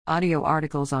Audio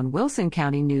articles on Wilson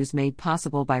County News made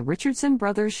possible by Richardson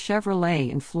Brothers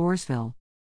Chevrolet in Floresville.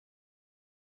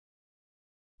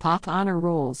 Poth Honor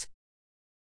Rolls.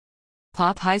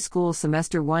 Poth High School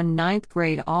Semester 1 9th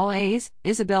Grade All A's,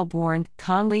 Isabel Bourne,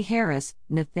 Conley Harris,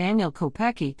 Nathaniel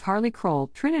Kopecki, Carly Kroll,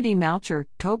 Trinity Malcher,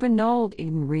 Tobin Nold,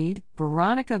 Eden Reed,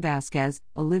 Veronica Vasquez,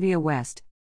 Olivia West.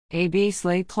 A.B.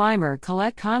 Slade Clymer,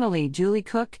 Colette Connolly, Julie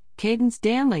Cook, Cadence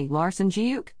Danley, Larson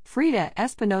Giuk, Frida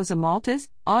Espinoza Maltez,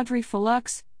 Audrey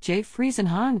Felux, Jay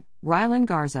Friesenhahn, Rylan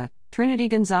Garza, Trinity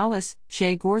Gonzalez,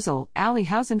 Shay Gorzel, Ali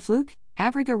Hausenfluke,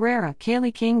 Avery Guerrera,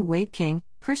 Kaylee King, Wade King,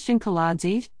 Christian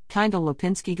Koladzit, Kendall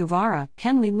Lipinski Guevara,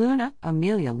 Kenley Luna,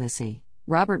 Amelia Lissy,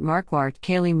 Robert Marquardt,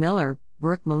 Kaylee Miller,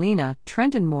 Brooke Molina,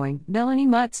 Trenton Moyne, Melanie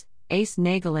Mutz, Ace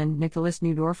Nagelin, Nicholas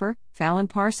Newdorfer, Fallon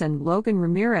Parson, Logan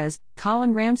Ramirez,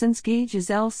 Colin Ramzinski,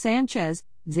 Giselle Sanchez,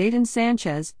 Zayden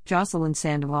Sanchez, Jocelyn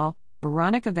Sandoval,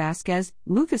 Veronica Vasquez,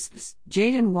 Lucas,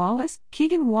 Jaden Wallace,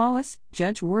 Keegan Wallace,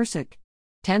 Judge Wersick.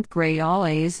 10th grade All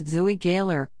A's, Zoe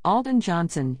Gaylor, Alden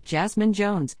Johnson, Jasmine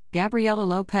Jones, Gabriela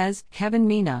Lopez, Kevin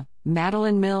Mina,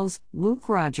 Madeline Mills, Luke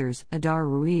Rogers, Adar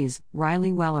Ruiz,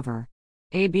 Riley Welliver.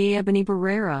 A.B. Ebony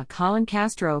Barrera, Colin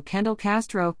Castro, Kendall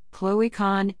Castro, Chloe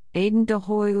Kahn, Aiden De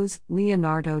Hoyos,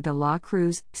 Leonardo de la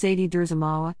Cruz, Sadie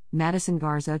Durzamawa, Madison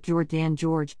Garza, Jordan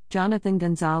George, Jonathan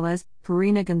Gonzalez,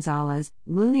 Karina Gonzalez,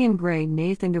 Lillian Gray,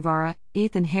 Nathan Guevara,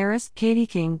 Ethan Harris, Katie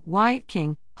King, Wyatt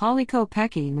King, Holly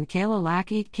Kopecki, Michaela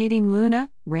Lackey, Katie Luna,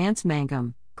 Rance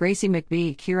Mangum, Gracie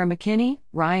McBee, Kira McKinney,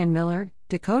 Ryan Miller,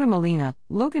 Dakota Molina,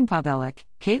 Logan Pavelik,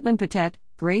 Caitlin Patet,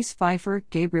 Grace Pfeiffer,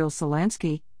 Gabriel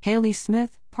Solansky, Haley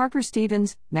Smith, Parker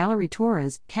Stevens, Mallory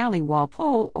Torres, Callie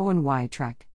Walpole, Owen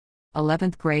Wyattrek.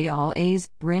 11th grade All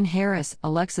A's, Bryn Harris,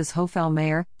 Alexis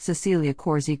Hofel-Mayer, Cecilia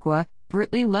Korziqua,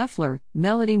 Britley Leffler,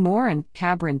 Melody Morin,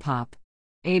 Cabrin Pop.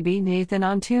 A.B. Nathan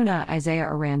Antuna, Isaiah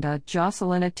Aranda,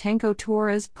 Jocelyn Atenco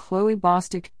Torres, Chloe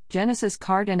Bostic, Genesis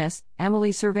Cardenas,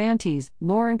 Emily Cervantes,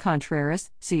 Lauren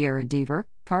Contreras, Sierra Deaver,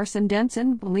 Carson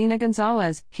Denson, Belina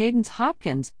Gonzalez, Cadence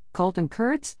Hopkins, Colton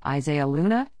Kurtz, Isaiah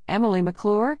Luna, Emily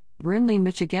McClure, Brinley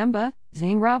Michigemba,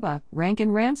 Zane Raba, Rankin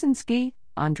Ramsinski,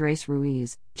 Andres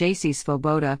Ruiz, J.C.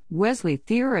 Svoboda, Wesley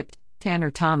Theoret,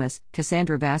 Tanner Thomas,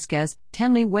 Cassandra Vasquez,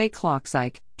 Tenley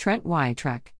Wayclocksyke, Trent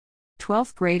Wyattrek.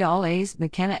 12th grade All A's,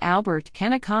 McKenna Albert,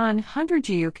 Kenna Khan, Hunter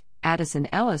Giuk, Addison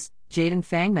Ellis, Jaden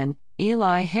Fangman,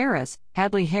 Eli Harris,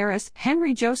 Hadley Harris,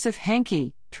 Henry Joseph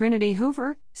Henke, Trinity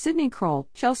Hoover, Sydney Kroll,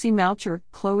 Chelsea Malcher,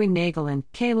 Chloe Nagelin,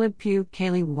 Caleb Pugh,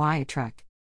 Kaylee Wyattrek.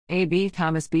 A.B.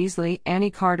 Thomas Beasley,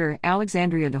 Annie Carter,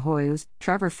 Alexandria De Hoyos,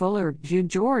 Trevor Fuller, Jude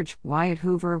George, Wyatt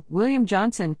Hoover, William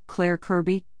Johnson, Claire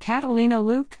Kirby, Catalina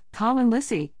Luke, Colin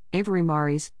Lissy, Avery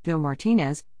Maris, Bill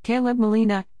Martinez, Caleb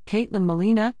Molina, Caitlin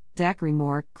Molina, Zachary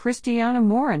Moore, Christiana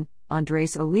Morin,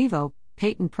 Andres Olivo,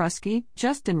 Peyton Prusky,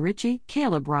 Justin Ritchie,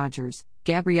 Caleb Rogers,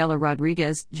 Gabriela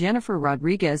Rodriguez, Jennifer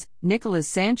Rodriguez, Nicholas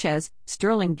Sanchez,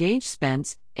 Sterling Gage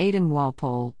Spence, Aidan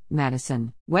Walpole,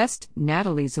 Madison West,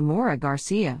 Natalie Zamora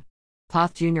Garcia.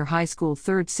 Poth Junior High School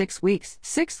 3rd 6 weeks,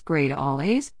 6th grade All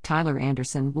A's, Tyler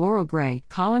Anderson, Laurel Gray,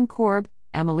 Colin Korb,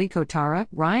 Emily Kotara,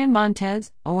 Ryan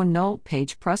Montez, Owen Knoll,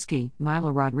 Paige Prusky,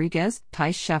 Milo Rodriguez,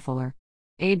 Tice Scheffler.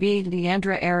 A.B.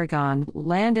 Leandra Aragon,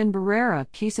 Landon Barrera,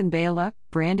 Keeson Bela,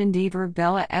 Brandon Deaver,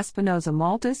 Bella Espinoza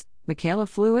Maltez, Michaela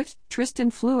Fluitt,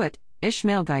 Tristan Fluitt,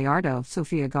 Ishmael Gallardo,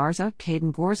 Sophia Garza,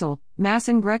 Caden Gorzel,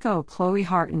 Masson Greco, Chloe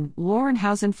Harton, Lauren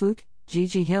Hausenfluke,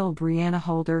 Gigi Hill, Brianna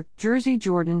Holder, Jersey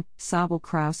Jordan, Sabel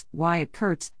Kraus, Wyatt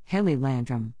Kurtz, Haley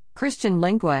Landrum, Christian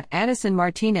Lingua, Addison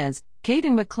Martinez,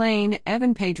 Caden McLean,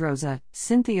 Evan Pedroza,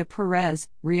 Cynthia Perez,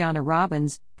 Rihanna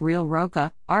Robbins, Brielle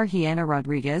Roca, Arhiana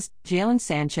Rodriguez, Jalen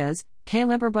Sanchez,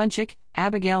 Caleb Urbunchik,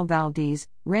 Abigail Valdez,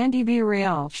 Randy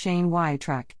Villarreal, Shane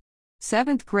Wyattrek.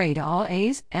 7th grade All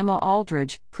A's, Emma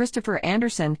Aldridge, Christopher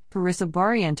Anderson, Carissa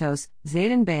Barrientos,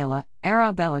 Zayden Bela,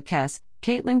 Arabella Kess,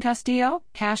 Caitlin Castillo,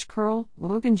 Cash Curl,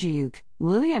 Logan Giuk,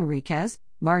 Lily Enriquez,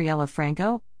 Mariela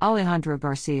Franco, Alejandra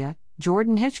Garcia,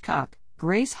 Jordan Hitchcock,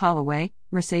 Grace Holloway,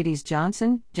 Mercedes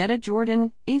Johnson, Jetta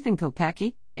Jordan, Ethan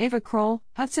Kopecki, Ava Kroll,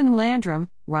 Hudson Landrum,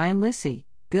 Ryan Lissy,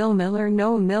 Bill Miller,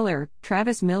 Noah Miller,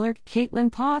 Travis Miller,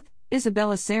 Caitlin Poth,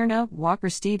 Isabella Serna, Walker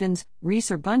Stevens, Reese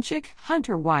Urbunchik,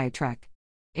 Hunter Wyattrek.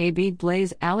 A.B.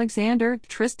 Blaze Alexander,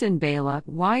 Tristan Bela,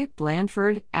 Wyatt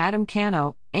Blandford, Adam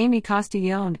Cano, Amy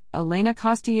Castillon, Elena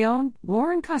Castillon,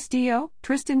 Lauren Castillo,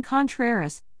 Tristan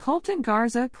Contreras, Colton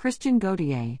Garza, Christian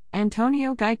Gaudier,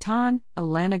 Antonio Gaitan,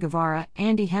 Alana Guevara,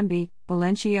 Andy Hemby,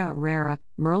 Valencia Herrera,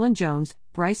 Merlin Jones,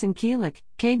 Bryson Keelik,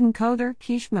 Caden Cother,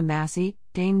 Kishma Massey,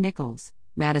 Dane Nichols,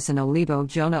 Madison Olivo,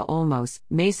 Jonah Olmos,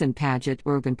 Mason Paget,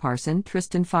 Rogan Parson,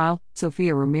 Tristan File,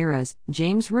 Sophia Ramirez,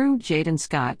 James Rue, Jaden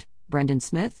Scott, Brendan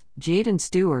Smith, Jaden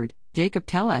Stewart, Jacob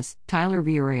Telles, Tyler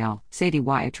Villarreal, Sadie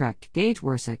Wyattrek, Gage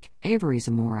Wersick, Avery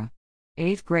Zamora.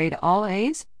 8th grade All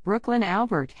A's, Brooklyn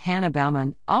Albert, Hannah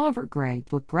Bauman, Oliver Gray,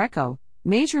 Brooke Greco,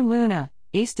 Major Luna,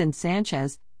 Easton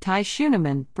Sanchez, Ty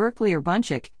Schuneman, Berkeley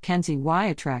Urbunchik, Kenzie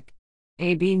Wyattrek.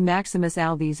 A.B. Maximus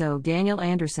Alviso, Daniel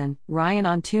Anderson, Ryan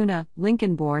Antuna,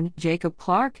 Lincoln Bourne, Jacob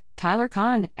Clark, Tyler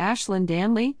Kahn, Ashlyn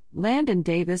Danley, Landon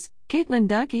Davis, Caitlin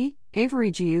Ducky,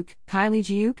 Avery Giuk, Kylie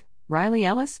Giuk, Riley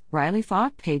Ellis, Riley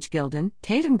Falk, Paige Gilden,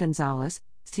 Tatum Gonzalez,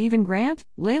 Stephen Grant,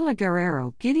 Layla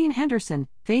Guerrero, Gideon Henderson,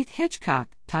 Faith Hitchcock,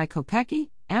 Ty Kopecki,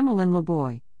 Emmeline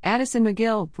LeBoy, Addison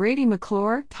McGill, Brady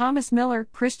McClure, Thomas Miller,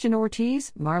 Christian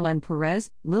Ortiz, Marlene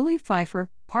Perez, Lily Pfeiffer,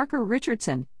 Parker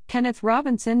Richardson, Kenneth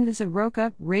Robinson, Liza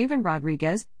Roca, Raven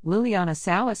Rodriguez, Liliana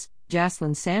Salas,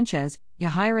 Jaslyn Sanchez,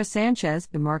 Yahira Sanchez,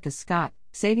 DeMarcus Scott,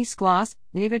 Sadie Skloss,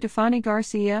 Neva Defani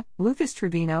Garcia, Lucas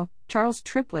Trevino, Charles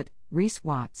Triplett, Reese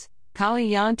Watts, Kali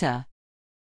Yanta.